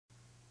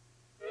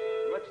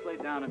Let's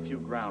lay down a few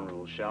ground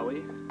rules, shall we?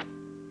 If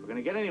we're going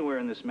to get anywhere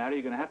in this matter,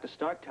 you're going to have to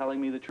start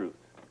telling me the truth.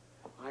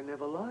 I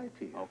never lied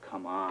to you. Oh,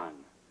 come on.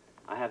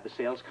 I have the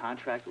sales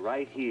contract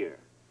right here.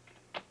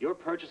 Your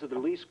purchase of the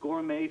DeLease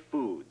Gourmet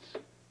Foods.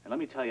 And let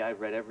me tell you,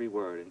 I've read every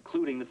word,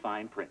 including the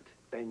fine print.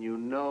 Then you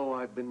know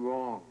I've been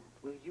wrong.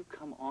 Will you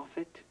come off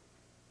it?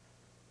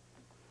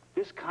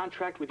 This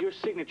contract with your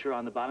signature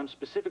on the bottom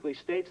specifically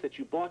states that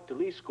you bought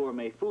DeLease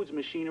Gourmet Foods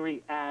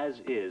machinery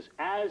as is.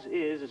 As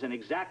is an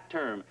exact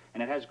term,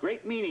 and it has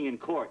great meaning in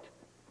court.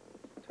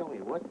 Tell me,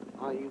 what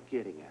are you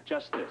getting at?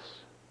 Just this.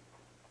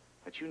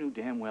 That you knew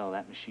damn well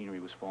that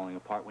machinery was falling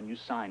apart when you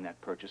signed that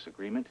purchase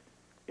agreement,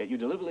 yet you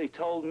deliberately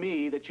told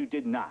me that you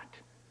did not.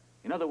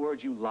 In other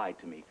words, you lied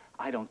to me.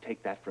 I don't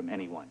take that from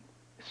anyone,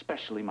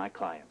 especially my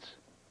clients.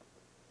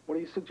 What are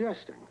you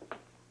suggesting?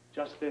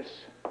 Just this.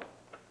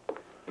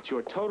 That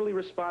you're totally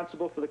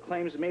responsible for the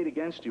claims made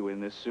against you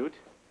in this suit.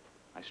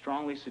 I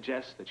strongly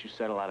suggest that you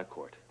settle out of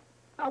court.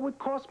 That would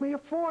cost me a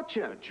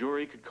fortune. A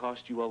jury could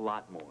cost you a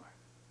lot more.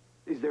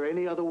 Is there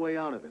any other way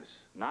out of this?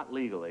 Not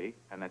legally,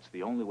 and that's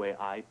the only way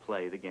I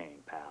play the game,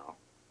 pal.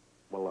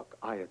 Well, look,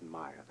 I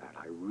admire that.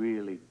 I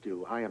really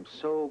do. I am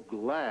so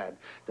glad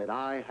that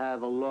I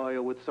have a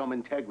lawyer with some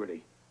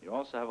integrity. You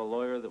also have a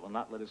lawyer that will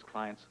not let his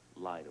clients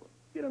lie to him.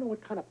 You don't know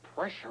what kind of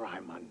pressure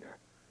I'm under.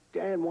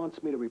 Dan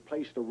wants me to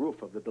replace the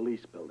roof of the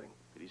DeLease building.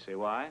 Did he say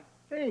why?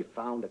 He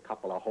found a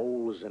couple of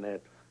holes in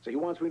it. So he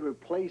wants me to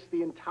replace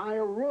the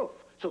entire roof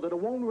so that it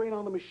won't rain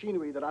on the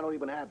machinery that I don't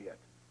even have yet.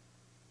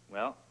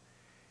 Well,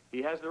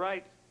 he has the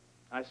right.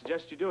 I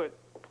suggest you do it.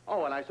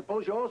 Oh, and I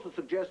suppose you also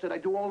suggest that I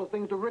do all the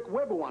things that Rick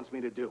Weber wants me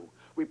to do.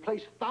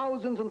 Replace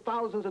thousands and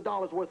thousands of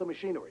dollars worth of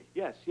machinery.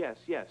 Yes,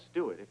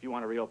 do it if you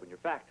want to reopen your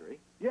factory.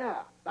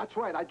 Yeah, that's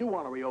right. I do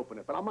want to reopen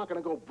it, but I'm not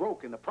going to go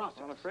broke in the process.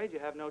 I'm afraid you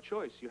have no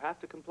choice. You have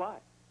to comply.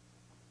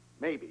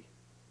 Maybe.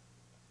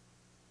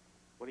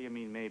 What do you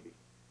mean, maybe?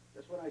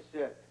 That's what I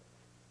said.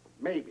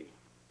 Maybe.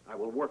 I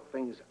will work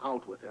things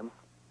out with him,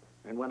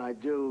 and when I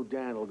do,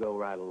 Dan will go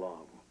right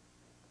along.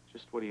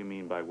 Just what do you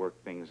mean by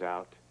work things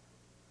out?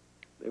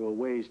 There were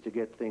ways to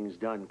get things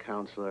done,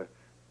 counselor.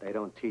 They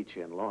don't teach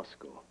you in law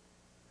school.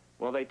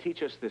 Well, they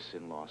teach us this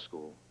in law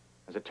school.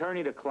 As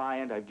attorney to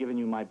client, I've given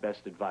you my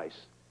best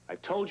advice.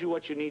 I've told you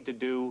what you need to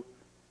do.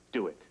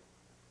 Do it.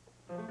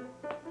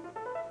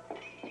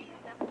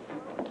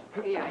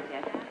 Here you are,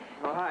 Jess.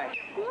 Oh, hi.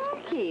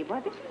 Blackie,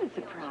 well, this is a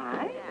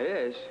surprise. It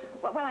is?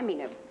 Well, I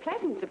mean, a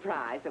pleasant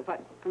surprise.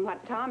 From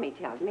what Tommy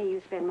tells me,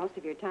 you spend most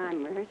of your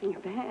time rehearsing your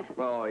band.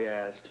 Oh,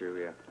 yeah, that's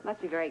true, yeah.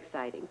 Must be very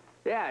exciting.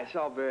 Yeah, it's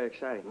all very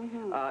exciting.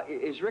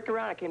 Is Rick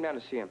around? I came down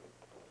to see him.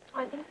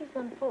 I think he's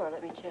on the floor.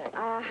 Let me check.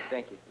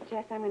 Thank you.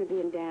 Jess, I'm going to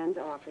be in Dan's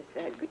office.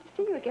 Good to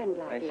see you again,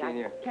 Blackie. Nice seeing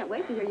you. I can't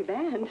wait to hear your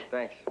band.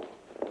 Thanks.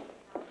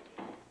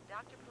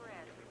 Dr.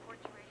 Perez, report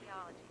to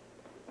radiology.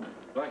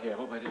 Blackie, I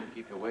hope I didn't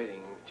keep you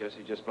waiting.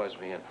 Jesse just buzzed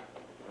me in.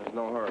 There's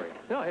no hurry.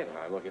 No, hey,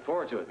 I'm looking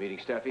forward to it. Meeting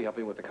Stephie,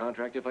 helping with the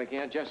contract if I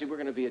can. Jesse, we're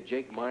going to be at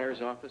Jake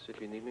Meyer's office if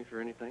you need me for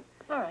anything.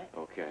 All right.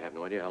 Okay, I have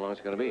no idea how long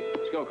it's going to be.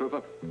 Let's go,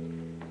 Krupa.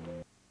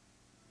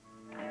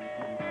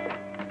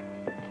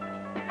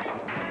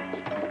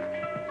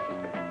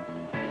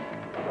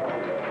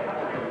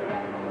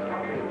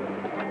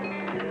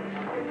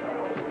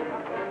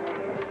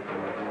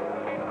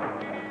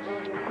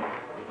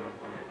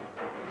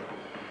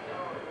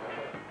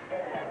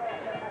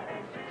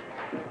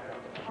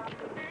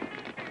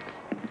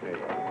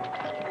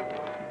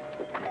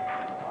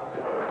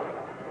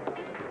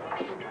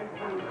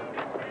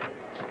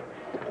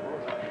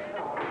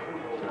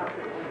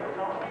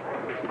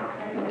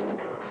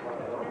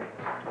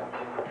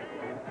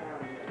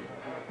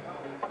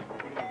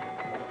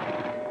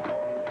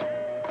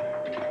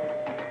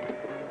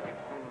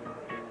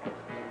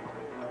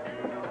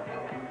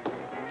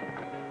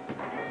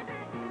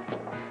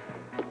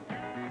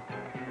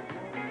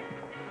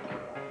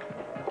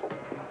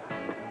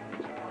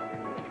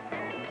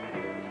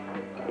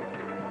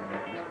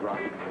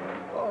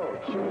 Oh,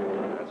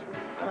 sure. That's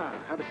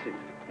right. Have a seat.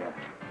 Yeah.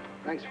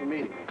 Thanks for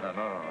meeting me.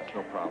 No, it's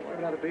no problem. Have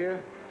another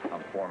beer?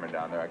 I'm foreman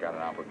down there. I got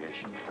an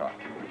obligation to talk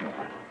to you.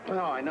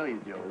 Well, I know you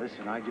do.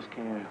 Listen, I just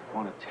can't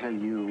want to tell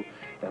you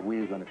that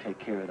we're going to take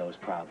care of those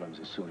problems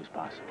as soon as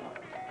possible.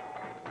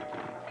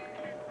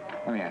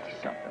 Let me ask you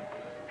something.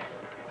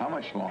 How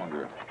much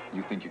longer do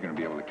you think you're going to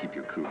be able to keep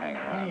your crew hanging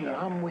around? Hey,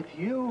 I'm with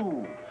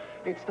you.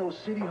 It's those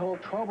City Hall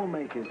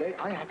troublemakers.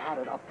 I have had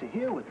it up to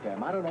here with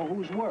them. I don't know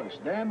who's worse,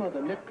 them or the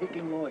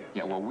nitpicking lawyers.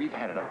 Yeah, well, we've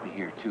had it up to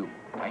here, too.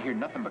 I hear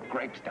nothing but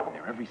gripes down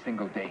there every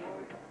single day.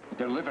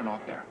 They're living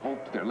off their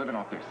hopes. They're living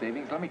off their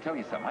savings. Let me tell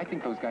you something. I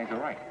think those guys are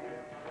right.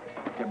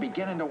 They're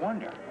beginning to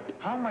wonder,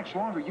 how much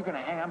longer are you going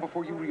to hang on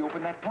before you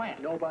reopen that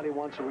plant? Nobody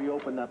wants to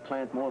reopen that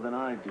plant more than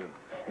I do.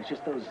 It's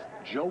just those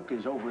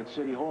jokers over at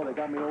City Hall. They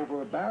got me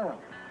over a barrel.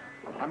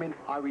 I mean,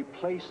 I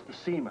replaced the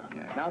seamer.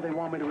 Yeah. Now they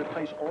want me to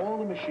replace all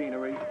the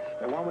machinery.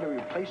 They want me to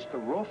replace the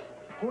roof.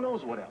 Who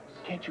knows what else?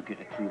 Can't you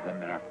get it through them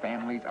that our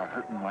families are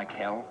hurting like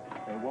hell?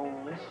 They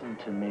won't listen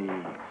to me.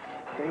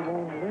 They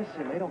won't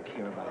listen. They don't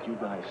care about you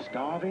guys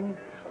starving.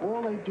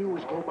 All they do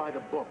is go by the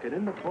book, and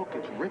in the book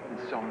it's written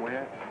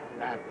somewhere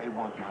that they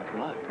want my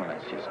blood. Well,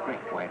 that's just great.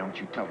 Why don't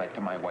you tell that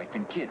to my wife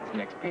and kids?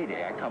 Next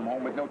payday, I come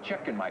home with no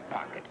check in my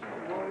pocket.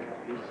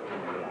 This is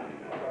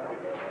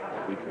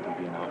we could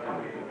begin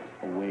operating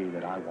a way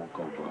that I won't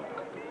go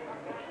broke.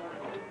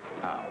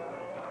 How?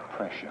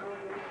 Pressure.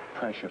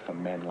 Pressure for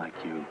men like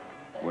you.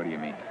 What do you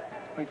mean?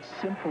 It's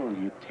simple.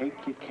 You take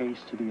your case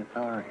to the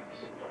authorities.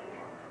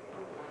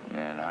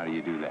 And how do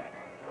you do that?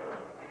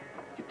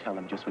 You tell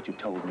them just what you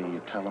told me.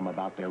 You tell them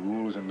about their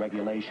rules and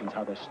regulations,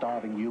 how they're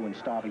starving you and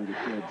starving your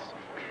kids.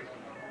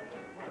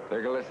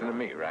 They're gonna listen to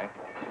me, right?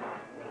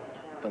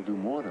 They'll do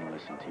more than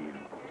listen to you.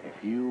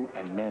 If you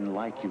and men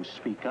like you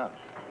speak up,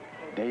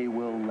 they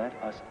will let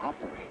us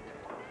operate.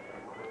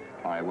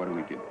 All right, what do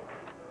we do?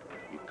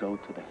 You go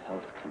to the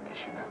health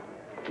commissioner.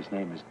 His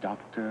name is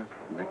Dr.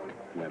 Rick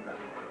Weber.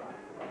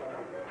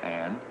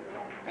 And?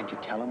 And you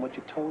tell him what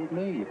you told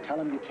me. You tell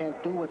him you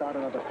can't do without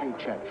another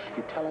paycheck.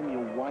 You tell him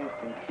your wife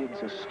and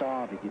kids are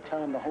starving. You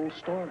tell him the whole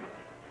story.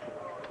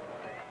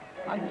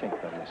 I think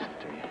they'll listen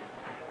to you.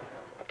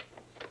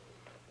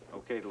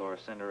 Okay,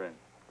 Dolores, send her in.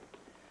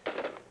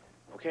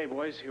 Okay,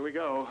 boys, here we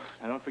go.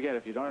 Now, don't forget,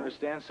 if you don't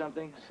understand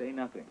something, say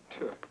nothing.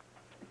 Sure.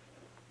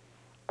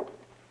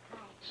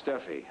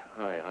 Stephie,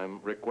 hi, I'm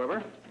Rick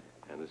Weber,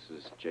 and this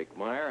is Jake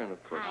Meyer, and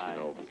of course, Hi. you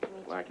know, Nice to meet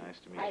you. Blackie. Nice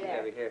to meet Hi you.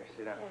 there. Here,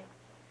 sit down.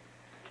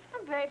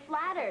 I'm very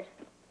flattered.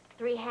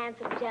 3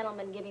 handsome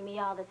gentlemen giving me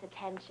all this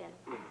attention.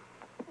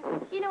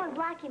 You know, when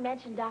Blackie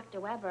mentioned Dr.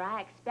 Weber,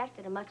 I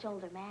expected a much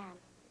older man.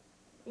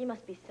 You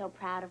must be so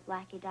proud of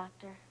Blackie,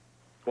 Doctor.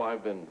 Well,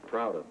 I've been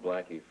proud of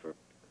Blackie for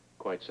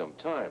quite some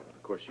time.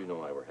 Of course, you know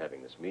why we're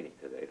having this meeting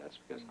today. That's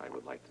because I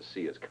would like to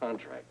see his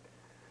contract.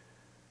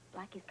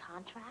 Blackie's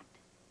contract?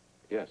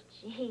 Yes.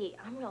 Gee,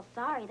 I'm real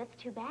sorry. That's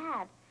too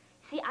bad.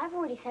 See, I've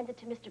already sent it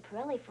to Mr.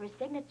 Pirelli for his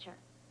signature.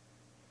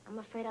 I'm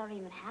afraid I don't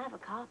even have a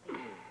copy.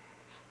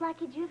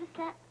 Blackie, do you have a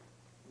set?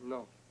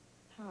 No.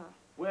 Huh.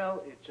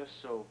 Well, it just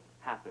so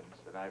happens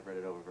that I've read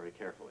it over very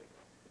carefully.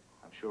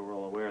 I'm sure we're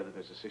all aware that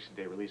there's a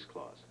 60-day release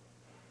clause.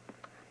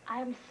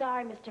 I'm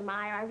sorry, Mr.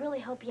 Meyer. I really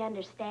hope you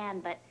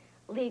understand, but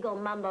legal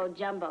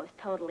mumbo-jumbo is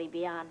totally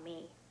beyond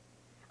me.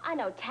 I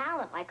know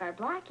talent like our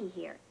Blackie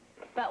here,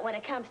 but when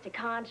it comes to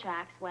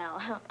contracts,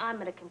 well,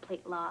 I'm at a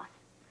complete loss.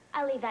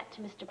 I leave that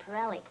to Mr.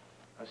 Pirelli.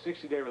 A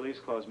 60-day release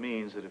clause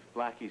means that if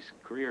Blackie's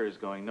career is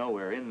going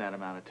nowhere in that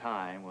amount of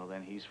time, well,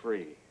 then he's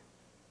free.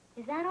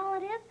 Is that all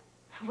it is?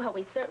 Well,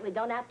 we certainly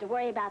don't have to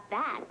worry about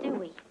that, do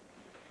we?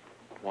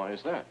 Why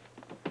is that?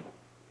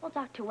 Well,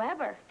 Dr.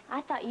 Weber,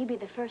 I thought you'd be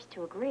the first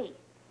to agree.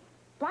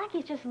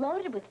 Blackie's just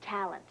loaded with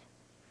talent.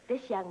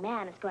 This young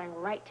man is going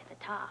right to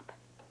the top.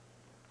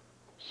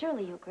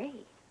 Surely you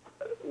agree.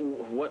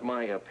 What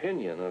my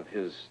opinion of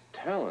his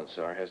talents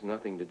are has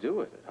nothing to do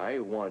with it. I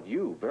want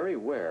you very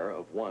aware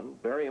of one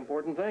very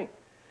important thing.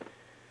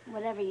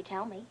 Whatever you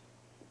tell me.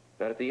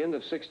 That at the end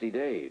of 60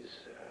 days,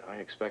 I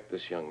expect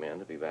this young man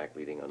to be back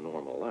leading a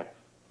normal life.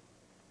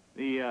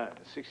 The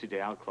 60-day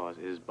out clause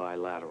is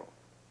bilateral.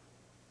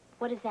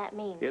 What does that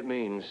mean? It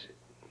means,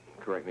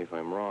 correct me if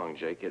I'm wrong,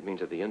 Jake, it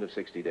means at the end of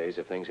 60 days,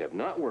 if things have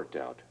not worked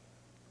out,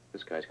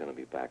 this guy's going to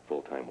be back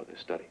full-time with his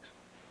studies.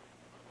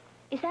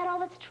 Is that all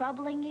that's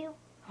troubling you?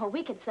 Well,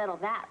 we could settle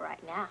that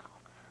right now.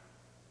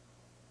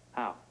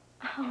 How?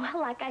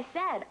 Well, like I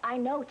said, I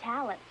know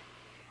talent.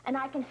 And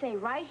I can say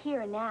right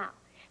here and now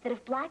that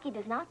if Blackie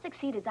does not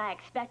succeed as I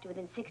expect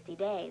within 60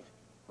 days,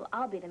 well,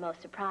 I'll be the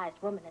most surprised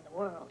woman in the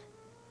world.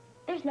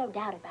 There's no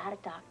doubt about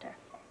it, Doctor.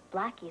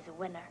 Blackie's a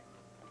winner.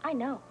 I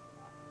know.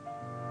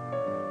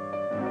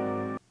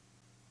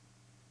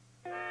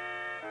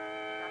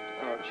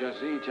 Oh,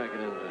 Jesse,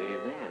 checking in for the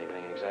evening.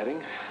 Anything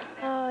exciting?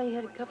 Oh, you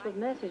had a couple of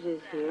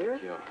messages here.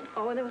 Yeah.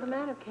 Oh, and there was a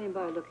man who came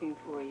by looking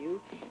for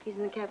you. He's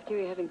in the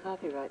cafeteria having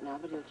coffee right now,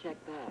 but he'll check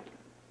back.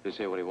 Did he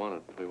say what he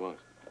wanted? What he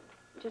wants?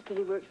 Just that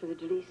he works for the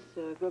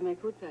DeLease Gourmet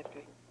Food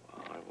Factory.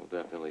 Well, I will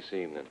definitely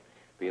see him then.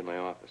 Be in my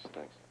office.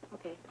 Thanks.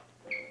 Okay.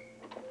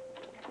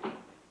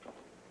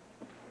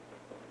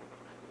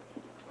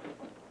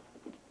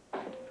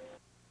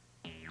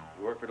 You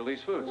work for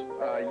DeLease Foods?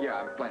 Yeah,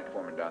 I'm plant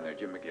foreman down there,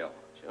 Jim McGill.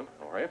 Jim,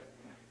 how are you?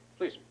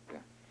 Please. Yeah.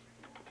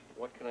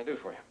 What can I do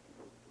for you?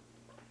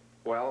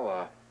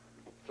 Well,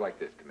 it's like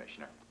this,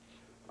 Commissioner.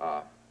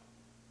 Yeah,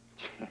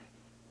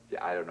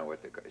 I don't know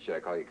what to... Should I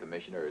call you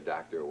Commissioner or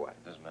Doctor or what?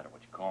 It doesn't matter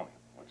what you call me.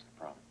 What's the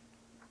problem?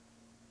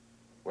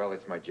 Well,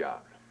 it's my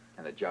job.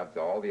 And the job's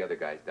of all the other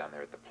guys down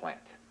there at the plant.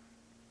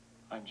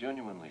 I'm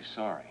genuinely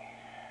sorry.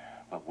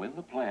 But when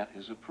the plant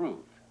is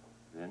approved,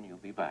 then you'll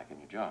be back in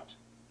your jobs.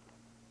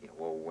 Yeah,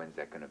 well, when's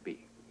that going to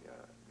be?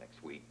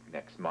 Next week,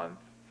 next month,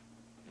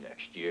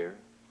 next year?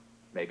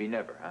 Maybe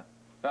never, huh?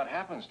 That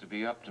happens to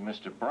be up to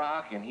Mr.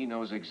 Brock, and he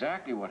knows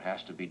exactly what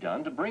has to be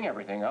done to bring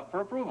everything up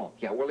for approval.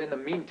 Yeah, well, in the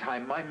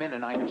meantime, my men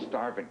and I are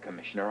starving,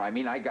 Commissioner. I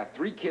mean, I got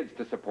 3 kids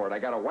to support. I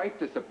got a wife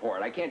to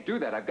support. I can't do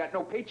that. I've got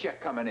no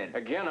paycheck coming in.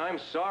 Again, I'm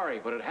sorry,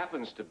 but it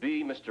happens to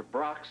be Mr.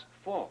 Brock's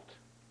fault.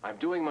 I'm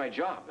doing my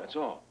job, that's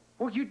all.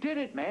 Well, you did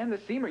it, man. The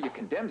seamer you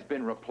condemned's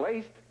been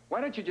replaced. Why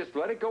don't you just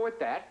let it go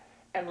at that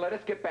and let us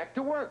get back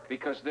to work?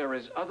 Because there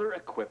is other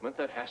equipment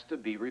that has to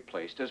be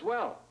replaced as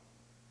well.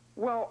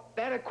 Well,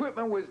 that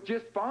equipment was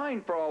just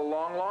fine for a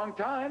long, long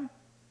time.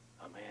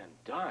 A man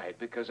died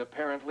because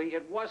apparently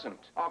it wasn't.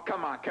 Oh,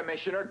 come on,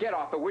 Commissioner. Get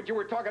off it, would you?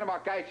 We're talking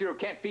about guys here who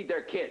can't feed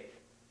their kids.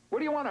 What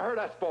do you want to hurt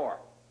us for?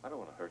 I don't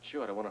want to hurt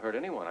you. I don't want to hurt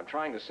anyone. I'm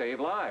trying to save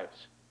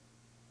lives.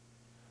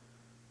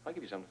 I'll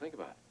give you something to think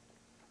about.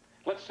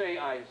 Let's say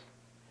I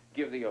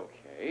give the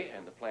okay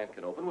and the plant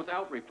can open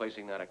without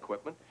replacing that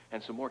equipment,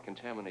 and some more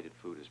contaminated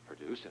food is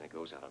produced and it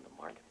goes out on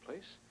the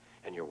marketplace,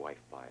 and your wife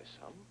buys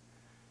some,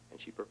 and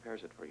she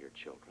prepares it for your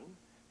children.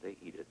 They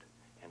eat it,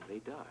 and they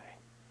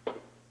die.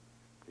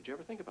 Did you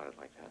ever think about it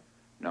like that?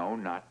 No,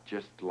 not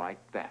just like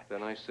that.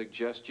 Then I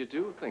suggest you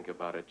do think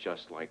about it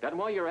just like that. And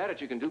while you're at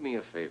it, you can do me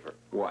a favor.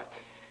 What?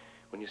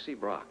 When you see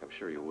Brock, I'm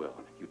sure you will,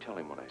 you tell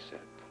him what I said.